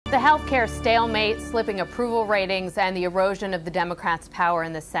The healthcare stalemate, slipping approval ratings, and the erosion of the Democrats' power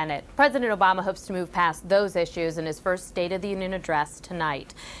in the Senate. President Obama hopes to move past those issues in his first State of the Union address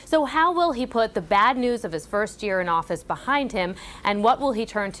tonight. So how will he put the bad news of his first year in office behind him, and what will he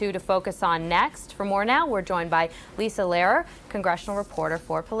turn to focus on next? For more now, we're joined by Lisa Lerer, Congressional Reporter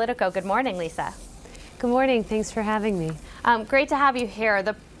for Politico. Good morning, Lisa. Good morning. Thanks for having me. Great to have you here.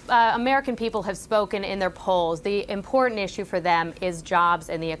 The American people have spoken in their polls. The important issue for them is jobs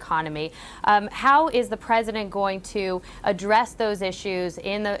and the economy. How is the president going to address those issues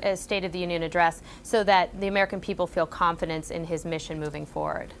in the State of the Union address so that the American people feel confidence in his mission moving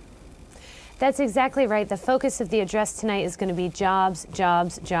forward? That's exactly right. The focus of the address tonight is going to be jobs,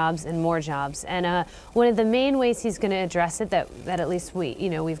 jobs, jobs, and more jobs. And one of the main ways he's going to address it, that at least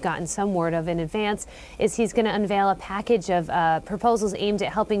we've gotten some word of in advance, is he's going to unveil a package of proposals aimed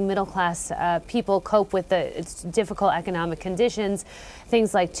at helping middle-class people cope with the difficult economic conditions.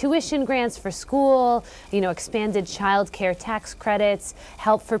 Things like tuition grants for school, expanded child care tax credits,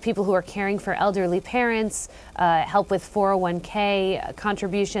 help for people who are caring for elderly parents, help with 401k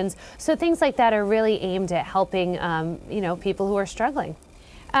contributions. So things like that are really aimed at helping, people who are struggling.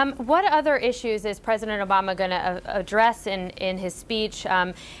 What other issues is President Obama going to address in his speech,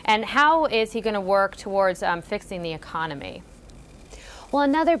 and how is he going to work towards fixing the economy? Well,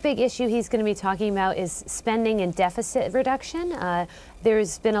 another big issue he's going to be talking about is spending and deficit reduction.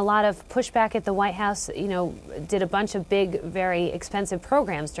 There's been a lot of pushback at the White House, did a bunch of big, very expensive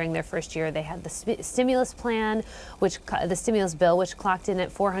programs during their first year. They had the stimulus plan, the stimulus bill, which clocked in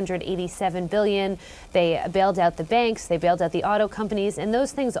at $487 billion. They bailed out the banks, they bailed out the auto companies, and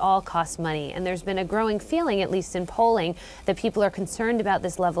those things all cost money. And there's been a growing feeling, at least in polling, that people are concerned about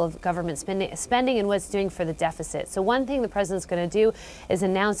this level of government spending and what it's doing for the deficit. So one thing the president's going to do is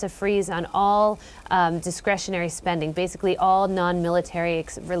announce a freeze on all discretionary spending, basically all non-military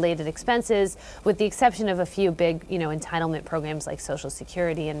related expenses, with the exception of a few big, entitlement programs like Social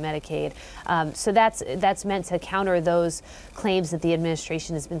Security and Medicaid. So that's meant to counter those claims that the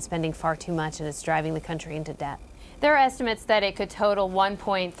administration has been spending far too much and it's driving the country into debt. There are estimates that it could total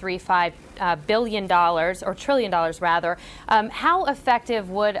 $1.35 billion, or trillion dollars rather. How effective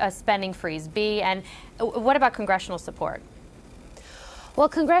would a spending freeze be, and what about congressional support? Well,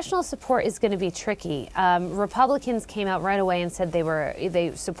 congressional support is going to be tricky. Republicans came out right away and said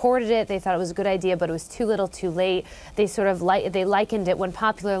they supported it. They thought it was a good idea, but it was too little, too late. They they likened it. One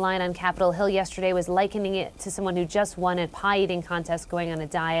popular line on Capitol Hill yesterday was likening it to someone who just won a pie eating contest going on a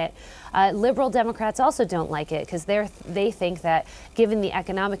diet. Liberal Democrats also don't like it because they think that given the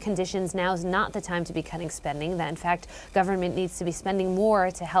economic conditions, now is not the time to be cutting spending. That in fact, government needs to be spending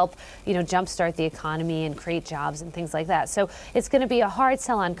more to help, jumpstart the economy and create jobs and things like that. So it's going to be a hard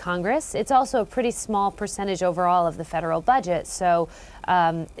sell on Congress. It's also a pretty small percentage overall of the federal budget. So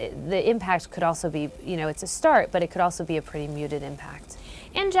the impact could also be, it's a start, but it could also be a pretty muted impact.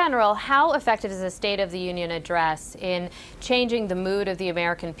 In general, how effective is the State of the Union address in changing the mood of the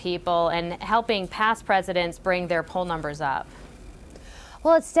American people and helping past presidents bring their poll numbers up?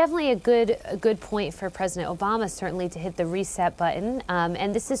 Well, it's definitely a good point for President Obama, certainly, to hit the reset button.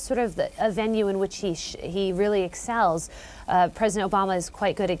 And this is sort of a venue in which he really excels. President Obama is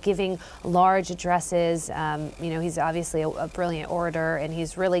quite good at giving large addresses. He's obviously a brilliant orator, and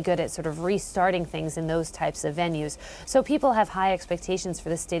he's really good at sort of restarting things in those types of venues. So people have high expectations for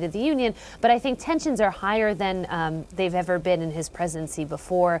the State of the Union, but I think tensions are higher than they've ever been in his presidency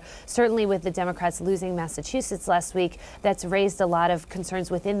before. Certainly with the Democrats losing Massachusetts last week, that's raised a lot of concerns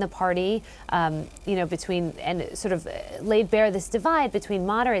within the party, between, and sort of laid bare this divide between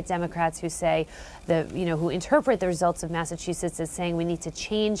moderate Democrats who say who interpret the results of Massachusetts as saying we need to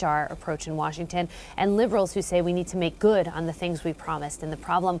change our approach in Washington, and liberals who say we need to make good on the things we promised. And the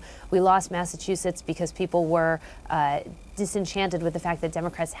problem, we lost Massachusetts because people were disenchanted with the fact that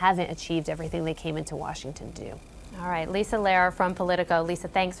Democrats haven't achieved everything they came into Washington to do. All right, Lisa Lerer from Politico. Lisa,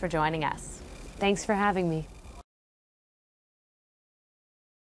 thanks for joining us. Thanks for having me.